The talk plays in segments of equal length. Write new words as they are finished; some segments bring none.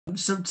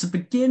So to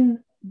begin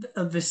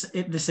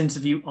this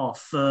interview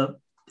off,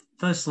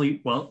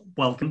 firstly,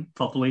 welcome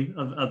properly,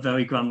 a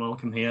very grand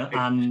welcome here,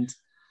 and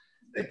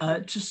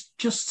just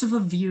to the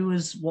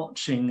viewers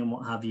watching and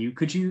what have you,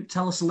 could you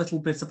tell us a little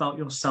bit about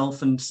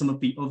yourself and some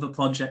of the other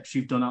projects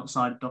you've done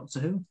outside of Doctor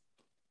Who?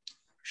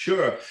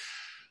 Sure.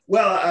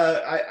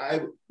 Well,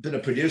 I've been a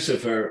producer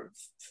for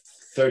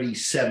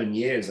 37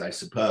 years, I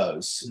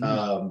suppose.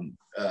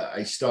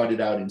 I started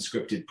out in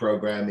scripted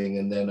programming,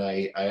 and then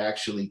I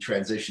actually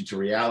transitioned to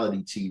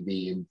reality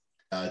TV in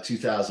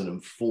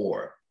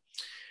 2004.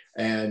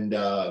 And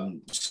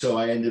so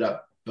I ended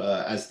up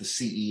as the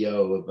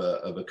CEO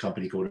of a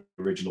company called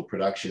Original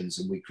Productions,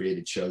 and we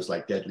created shows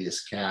like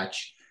Deadliest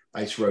Catch,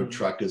 Ice Road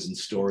Truckers, and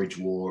Storage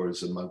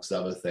Wars, amongst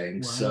other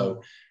things. Wow.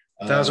 So,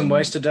 Thousand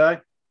Ways to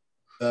Die.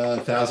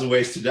 Thousand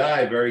Ways to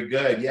Die. Very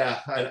good. Yeah,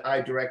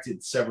 I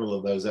directed several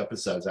of those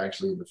episodes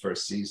actually in the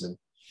first season.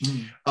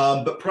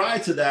 But prior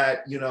to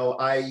that, as you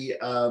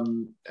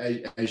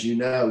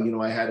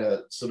know, I had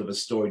a sort of a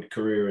storied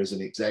career as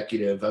an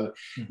executive and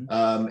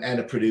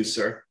a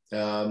producer.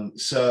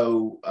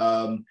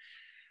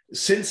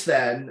 Since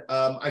then,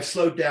 I've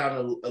slowed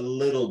down a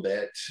little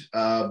bit,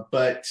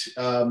 but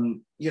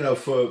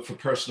for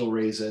personal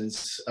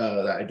reasons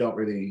that I don't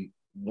really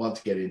want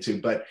to get into.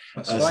 But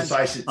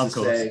suffice it to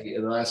say,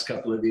 in the last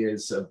couple of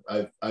years,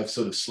 I've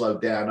sort of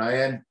slowed down.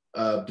 I am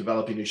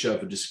developing a show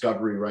for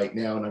Discovery right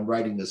now, and I'm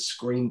writing a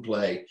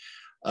screenplay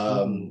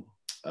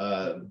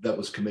that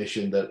was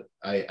commissioned that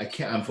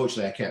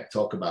unfortunately I can't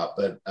talk about,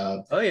 but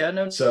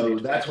so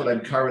that's what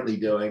I'm currently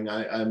doing.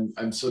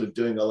 I'm sort of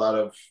doing a lot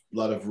of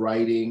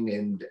writing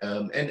and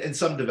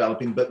some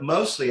developing, but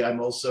mostly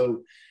I'm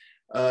also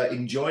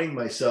enjoying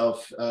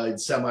myself in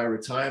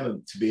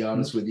semi-retirement, to be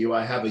honest with you.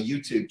 I have a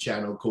YouTube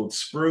channel called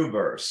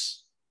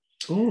Sprueverse.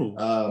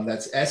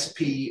 That's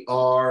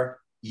Sprueverse,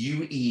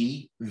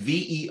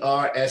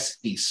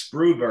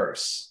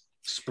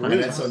 Sprueverse,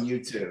 and that's on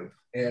YouTube.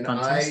 And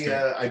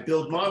I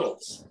build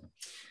models,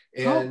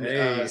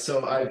 and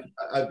so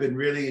I've been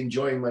really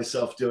enjoying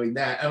myself doing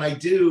that. And I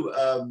do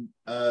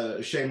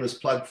a shameless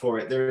plug for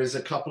it. There is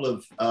a couple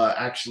of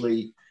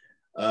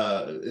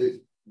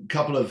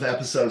couple of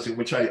episodes in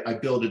which I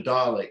build a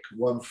Dalek.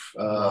 And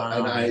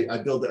I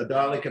build a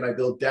Dalek and I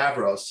build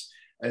Davros,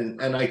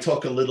 and I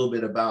talk a little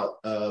bit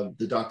about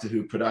the Doctor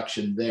Who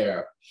production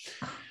there.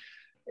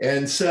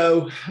 And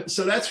so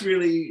that's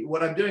really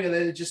what I'm doing, and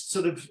then just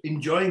sort of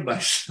enjoying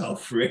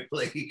myself,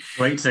 really.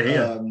 Great to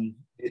hear.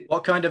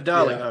 What kind of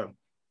Dalek? Yeah.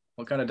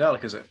 What kind of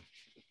Dalek is it?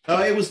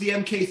 It was the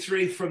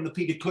MK3 from the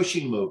Peter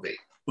Cushing movie.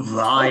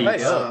 Right.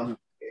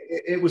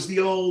 It was the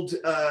old,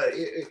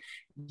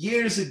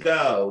 years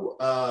ago,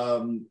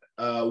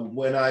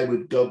 when I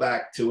would go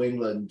back to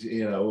England,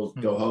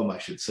 go home, I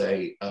should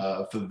say,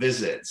 for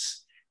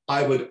visits,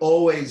 I would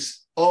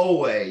always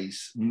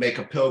make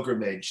a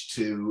pilgrimage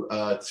to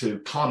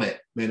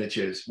Comet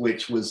Miniatures,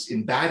 which was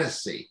in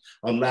Battersea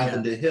on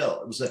Lavender Hill.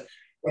 It was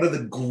one of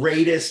the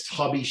greatest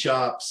hobby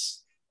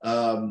shops,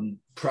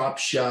 prop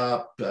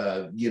shop,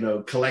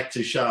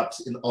 collector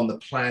shops on the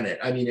planet.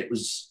 I mean, it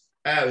was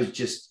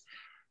just,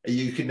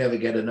 you could never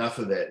get enough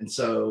of it. And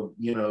so,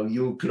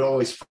 you could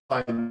always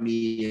find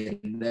me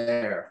in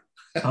there.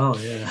 Oh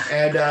yeah.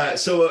 And they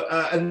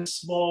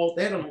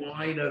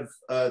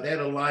had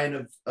a line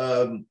of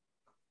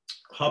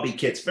hobby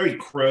kits, very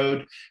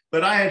crude,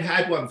 but I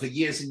had one for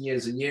years and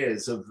years and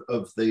years of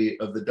the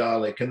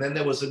Dalek. And then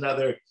there was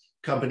another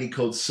company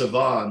called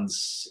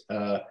Savans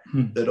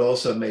that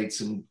also made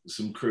some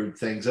crude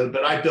things.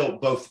 But I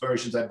built both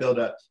versions. I built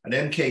an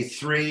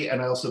MK3,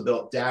 and I also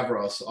built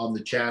Davros on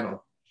the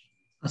channel.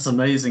 That's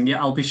amazing. Yeah,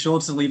 I'll be sure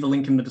to leave a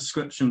link in the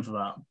description for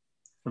that.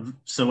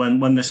 So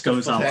when this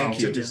goes out, thank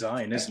you.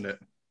 Design, isn't it?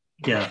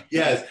 Yeah.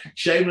 Yes.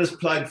 Shameless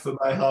plug for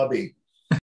my hobby.